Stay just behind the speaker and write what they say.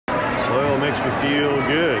Soil makes me feel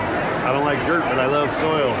good. I don't like dirt, but I love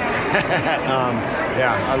soil.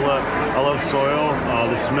 Yeah, I love soil,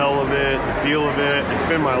 the smell of it, the feel of it. It's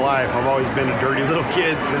been my life. I've always been a dirty little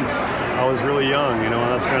kid since I was really young, you know,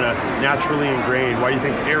 and that's kind of naturally ingrained. Why do you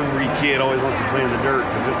think every kid always wants to play in the dirt?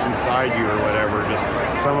 Because it's inside you or whatever. Just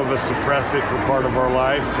some of us suppress it for part of our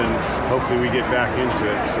lives, and hopefully we get back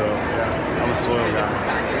into it. So yeah, I'm a soil guy.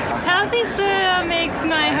 Healthy soil makes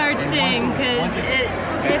my heart sing, because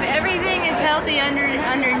if everything is healthy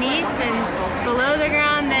underneath and below the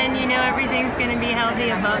ground, then you know everything's going to be healthy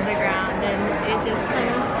above the ground, and it just kind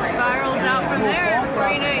of spirals out from there.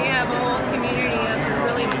 Before you know it, you have a whole community of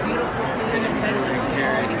really beautiful food and vegetables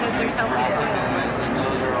because there's healthy soil.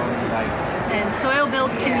 And soil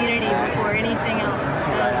builds community before anything else.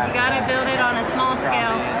 So you got to build it on a small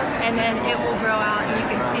scale, and then it will grow out, and you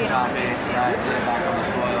can see it on a big scale.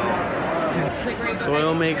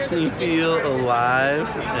 Soil makes me feel alive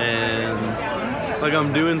and like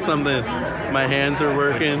I'm doing something. My hands are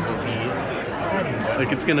working.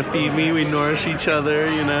 Like it's gonna feed me. We nourish each other,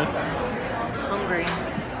 you know. Hungry.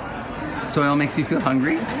 Soil makes you feel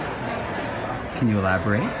hungry? Can you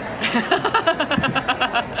elaborate?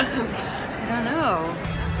 I don't know.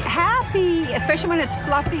 Happy, especially when it's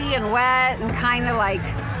fluffy and wet and kind of like,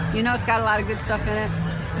 you know, it's got a lot of good stuff in it.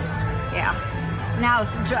 Yeah. Now,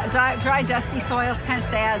 dry, dusty soil is kind of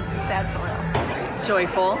sad soil.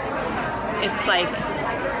 Joyful. It's like,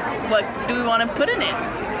 what do we want to put in it?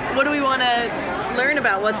 What do we want to learn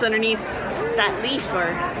about what's underneath that leaf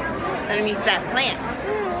or underneath that plant?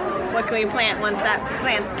 What can we plant once that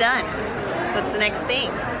plant's done? What's the next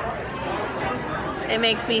thing? It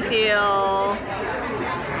makes me feel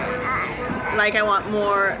like I want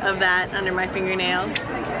more of that under my fingernails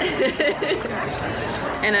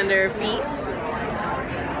and under our feet.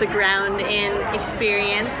 It's the ground in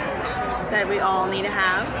experience that we all need to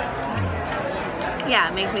have. Yeah,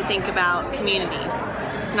 it makes me think about community.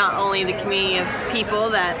 Not only the community of people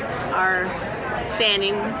that are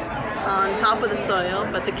standing on top of the soil,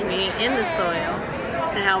 but the community in the soil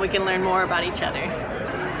and how we can learn more about each other.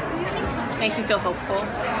 Makes me feel hopeful,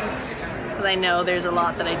 because I know there's a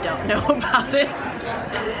lot that I don't know about it.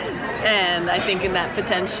 And I think in that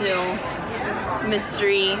potential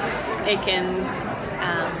mystery, it can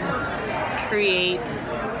create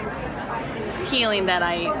healing that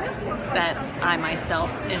I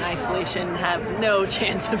myself in isolation have no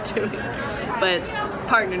chance of doing. But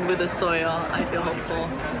partnered with the soil, I feel hopeful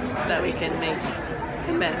that we can make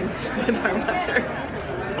amends with our mother.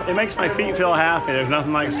 It makes my feet feel happy. There's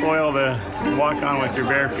nothing like soil to walk on with your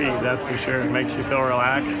bare feet, that's for sure. It makes you feel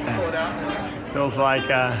relaxed and feels like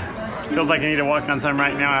I need to walk on some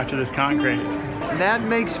right now after this concrete. That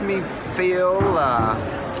makes me feel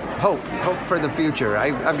hope for the future.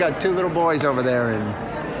 I've got two little boys over there,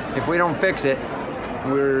 and if we don't fix it,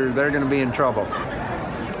 they're going to be in trouble.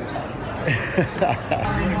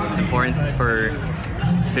 It's important for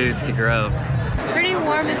foods to grow. It's pretty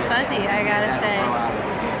warm and fuzzy, I gotta say.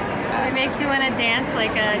 It makes you want to dance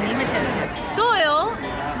like a nematode. Soil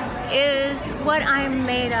is what I'm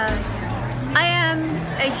made of. I am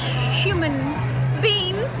a human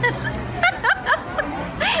being.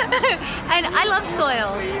 And I love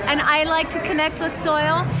soil, and I like to connect with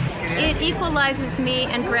soil. It equalizes me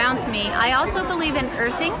and grounds me. I also believe in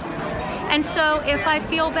earthing. And so if I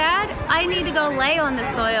feel bad, I need to go lay on the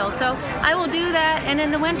soil. So I will do that, and in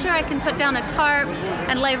the winter I can put down a tarp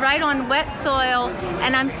and lay right on wet soil,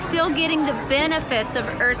 and I'm still getting the benefits of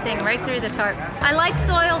earthing right through the tarp. I like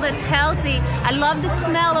soil that's healthy. I love the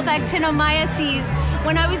smell of actinomyces.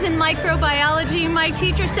 When I was in microbiology, my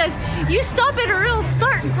teacher says, "You stop it or it'll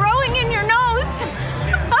start growing in your nose."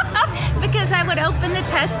 Because I would open the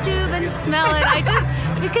test tube and smell it.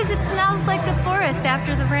 Because it smells like the forest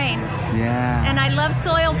after the rain. Yeah. And I love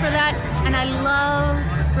soil for that, and I love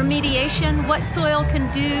remediation, what soil can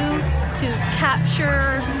do to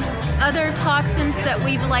capture other toxins that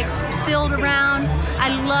we've like spilled around. I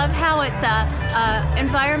love how it's a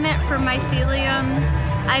environment for mycelium.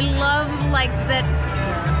 I love like that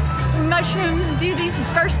mushrooms do these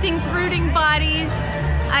bursting, fruiting bodies.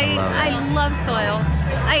 I love soil.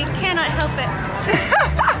 I cannot help it.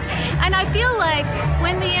 And I feel like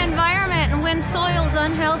when the environment and when soil's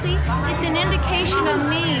unhealthy, it's an indication of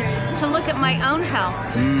me to look at my own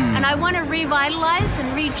health. And I want to revitalize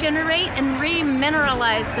and regenerate and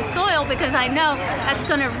remineralize the soil, because I know that's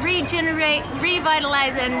going to regenerate,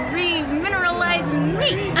 revitalize, and remineralize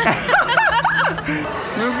me.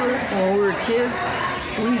 Remember when we were kids,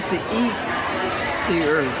 we used to eat the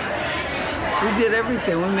herbs. We did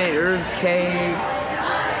everything. We made earth cakes.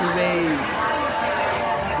 We made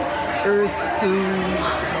earth soup.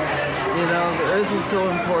 know, the earth is so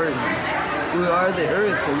important. We are the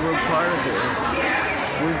earth and we're part of the earth.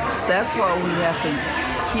 That's why we have to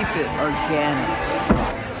keep it organic.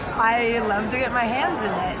 I love to get my hands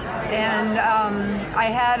in it, and I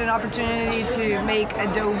had an opportunity to make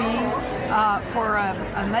adobe for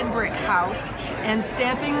a mud brick house, and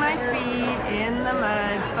stamping my feet in the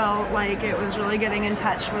mud felt like it was really getting in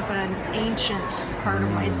touch with an ancient part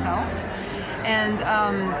of myself. And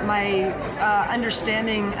my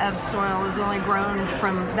understanding of soil has only grown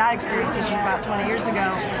from that experience, which was about 20 years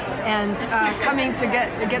ago. And coming to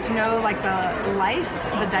get to know like the life,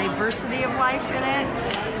 the diversity of life in it,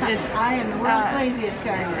 it's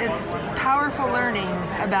powerful learning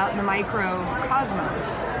about the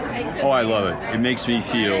microcosmos. Oh, I love it. It makes me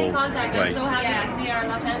feel like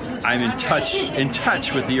I'm in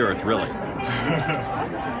touch with the earth, really.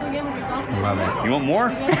 Love it. You want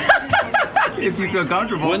more? If you feel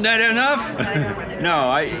comfortable. Wasn't that enough? No,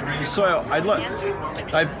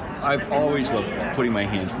 I've always loved putting my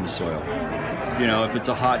hands in the soil. You know, if it's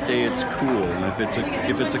a hot day, it's cool, and if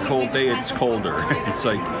it's a cold day, it's colder. It's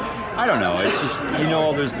like, I don't know. It's just, you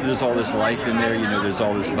know, there's all this life in there. You know, there's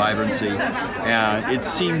all this vibrancy, and it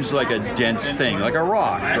seems like a dense thing, like a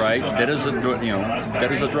rock, right? That is a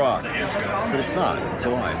rock, but it's not. It's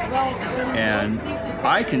alive, and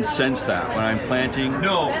I can sense that when I'm planting.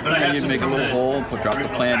 No, but you make a little hole, drop the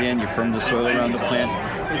plant in, you firm the soil around the plant.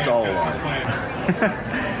 It's all alive.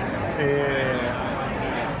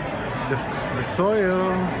 The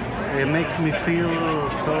soil, it makes me feel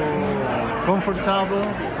so comfortable,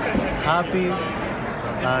 happy,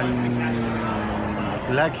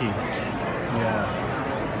 and lucky. Yeah.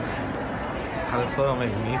 How does soil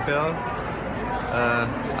make me feel?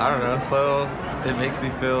 I don't know. Soil, it makes me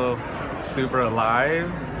feel super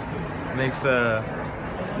alive. It makes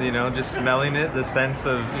you know, just smelling it, the sense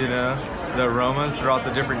of, you know, the aromas throughout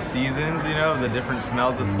the different seasons, you know, the different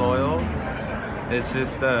smells of soil. It's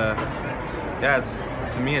just yeah,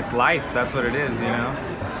 to me it's life. That's what it is, you know.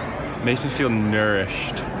 It makes me feel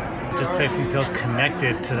nourished. It just makes me feel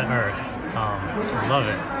connected to the earth. I love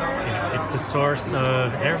it. You know, it's the source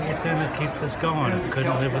of everything that keeps us going.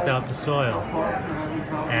 Couldn't live without the soil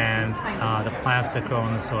and the plants that grow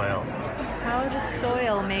in the soil. How does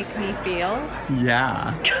soil make me feel?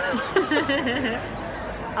 Yeah.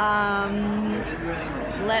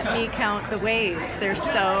 Let me count the ways. There's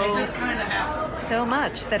so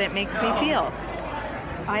much that it makes me feel.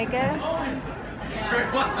 I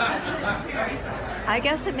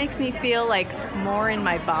guess it makes me feel like more in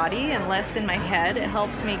my body and less in my head. It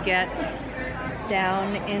helps me get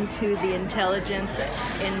down into the intelligence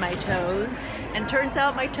in my toes. And turns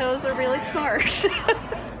out my toes are really smart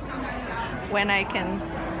when I can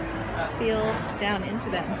feel down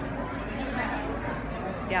into them.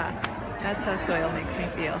 Yeah, that's how soil makes me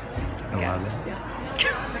feel. I love it. Yeah.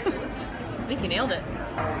 I think you nailed it.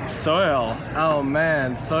 Soil, oh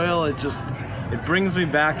man, soil, it brings me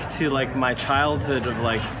back to like my childhood of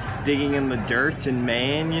like digging in the dirt in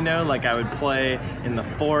Maine, you know, like I would play in the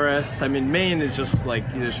forest. I mean, Maine is just like,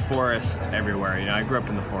 there's forest everywhere, you know, I grew up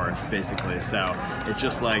in the forest basically, so it's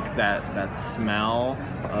just like that smell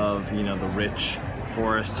of, you know, the rich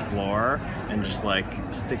forest floor and just like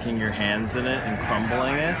sticking your hands in it and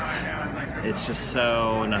crumbling it. It's just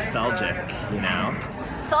so nostalgic, you know.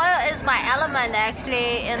 Soil is my element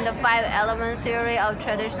actually in the 5 element theory of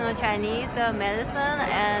traditional Chinese medicine,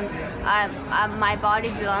 and my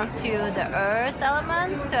body belongs to the earth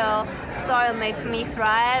element, so soil makes me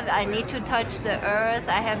thrive. I need to touch the earth,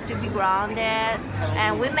 I have to be grounded,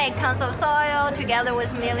 and we make tons of soil together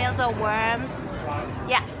with millions of worms.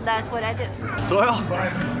 Yeah, that's what I do. Soil?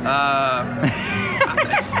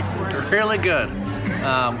 Really good.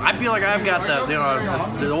 I feel like I've got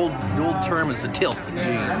the old term is the tilt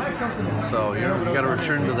gene. So you got to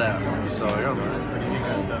return to that. So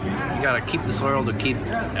you got to keep the soil to keep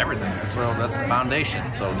everything. The soil, that's the foundation.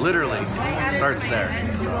 So literally, it starts there.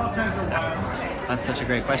 So, yeah. That's such a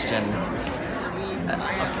great question.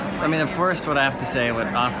 I mean, first, what I have to say, what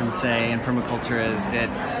I often say in permaculture is it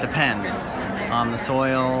depends on the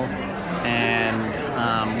soil and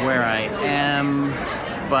where I am.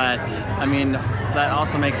 But I mean, that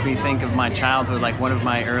also makes me think of my childhood, like one of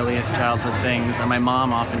my earliest childhood things. And my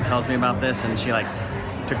mom often tells me about this, and she like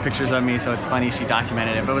took pictures of me, so it's funny she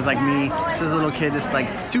documented it. But it was like me, just as a little kid, just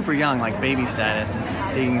like super young, like baby status,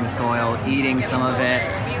 digging in the soil, eating some of it.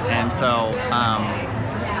 And so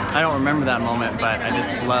I don't remember that moment, but I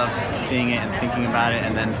just love seeing it and thinking about it,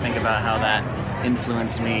 and then think about how that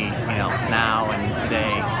influenced me, you know, now and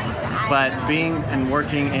today. But being and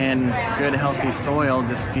working in good, healthy soil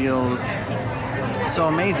just feels so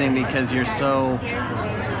amazing because you're so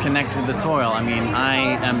connected to the soil. I mean, I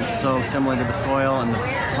am so similar to the soil, and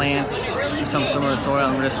the plants are so similar to the soil,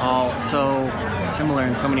 and we're just all so similar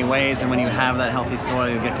in so many ways. And when you have that healthy soil,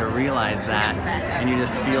 you get to realize that, and you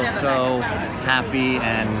just feel so happy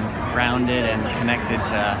and grounded and connected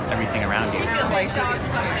to everything around you. So I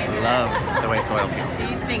love the way soil feels.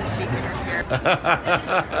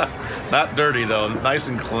 Not dirty though, nice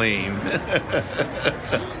and clean.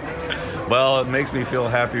 Well, it makes me feel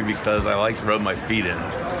happy because I like to rub my feet in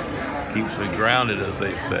it. Keeps me grounded, as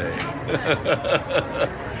they say.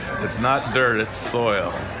 It's not dirt, it's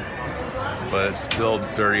soil, but it's still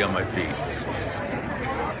dirty on my feet.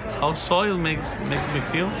 How soil makes me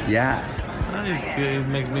feel? Yeah. It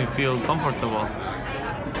makes me feel comfortable.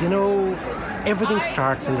 You know, everything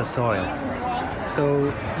starts in the soil.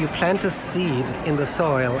 So you plant a seed in the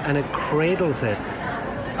soil and it cradles it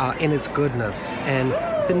in its goodness. And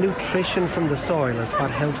the nutrition from the soil is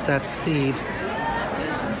what helps that seed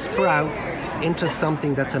sprout into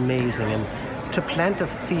something that's amazing. And to plant a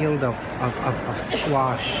field of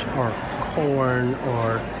squash or corn,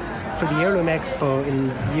 or for the Heirloom Expo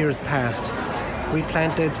in years past, we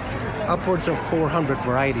planted upwards of 400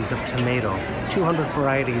 varieties of tomato, 200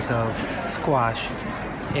 varieties of squash,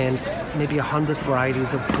 and maybe 100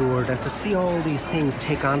 varieties of gourd. And to see all these things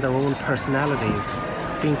take on their own personalities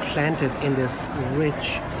being planted in this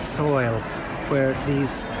rich soil where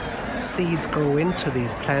these seeds grow into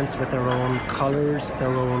these plants with their own colors,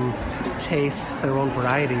 their own tastes, their own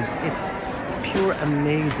varieties. It's pure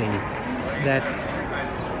amazing that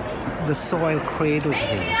the soil cradles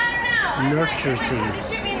these, nurtures these.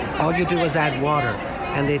 All you do is add water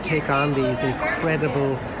and they take on these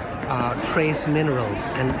incredible trace minerals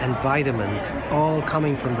and vitamins, all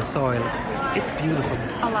coming from the soil. It's beautiful.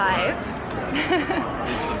 Alive.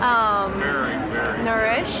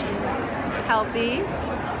 Nourished, healthy,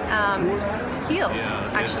 healed,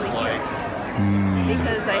 actually healed.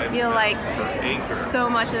 Because I feel like so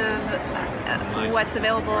much of what's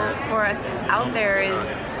available for us out there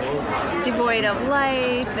is devoid of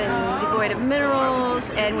life and devoid of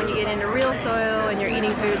minerals, and when you get into real soil and you're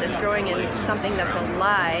eating food that's growing in something that's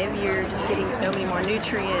alive, you're just getting so many more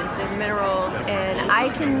nutrients and minerals, and I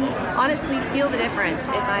can honestly feel the difference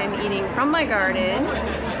if I'm eating from my garden,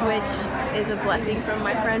 which is a blessing from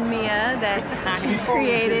my friend Mia that she's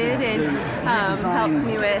created and helps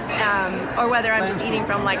me with, or whether I'm just eating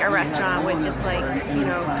from like a restaurant with just like, you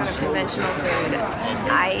know, kind of conventional food.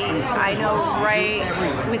 I know right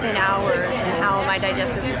within hours and how my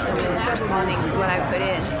digestive system is responding to what I put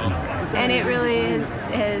in. And it really has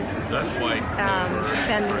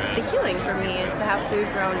been the healing for me, is to have food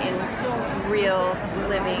grown in real,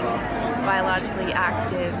 living, biologically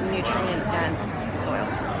active, nutrient-dense soil.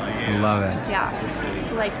 Love it. Yeah,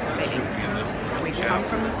 it's life-saving. We come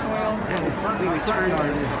from the soil and we return to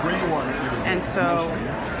the soil. And so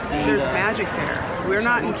there's magic there. We're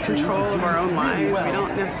not in control of our own lives. We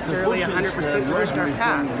don't necessarily 100% direct our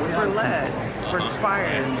path. We're led, we're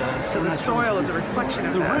inspired. So the soil is a reflection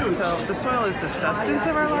of that. So the soil is the substance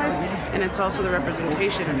of our life, and it's also the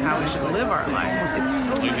representation of how we should live our life. It's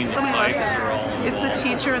so many lessons. It's the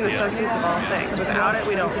teacher and the substance of all things. Without it,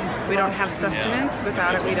 we don't have sustenance.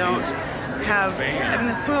 Without it, we don't have, I mean,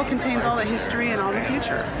 the soil contains all the history and all the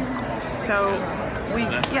future. So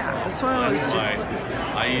the soil is just,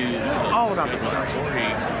 it's all about the soil.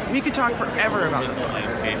 We could talk forever about the soil,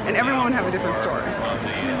 and everyone would have a different story.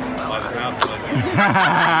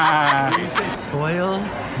 Soil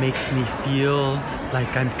makes me feel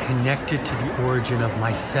like I'm connected to the origin of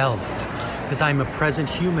myself, because I'm a present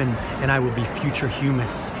human and I will be future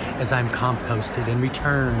humus as I'm composted and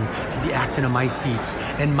return to the actinomycetes,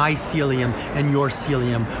 and mycelium and your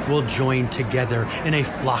celium will join together in a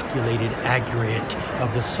flocculated aggregate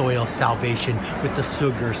of the soil salvation with the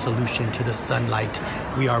sugar solution to the sunlight.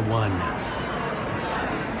 We are one.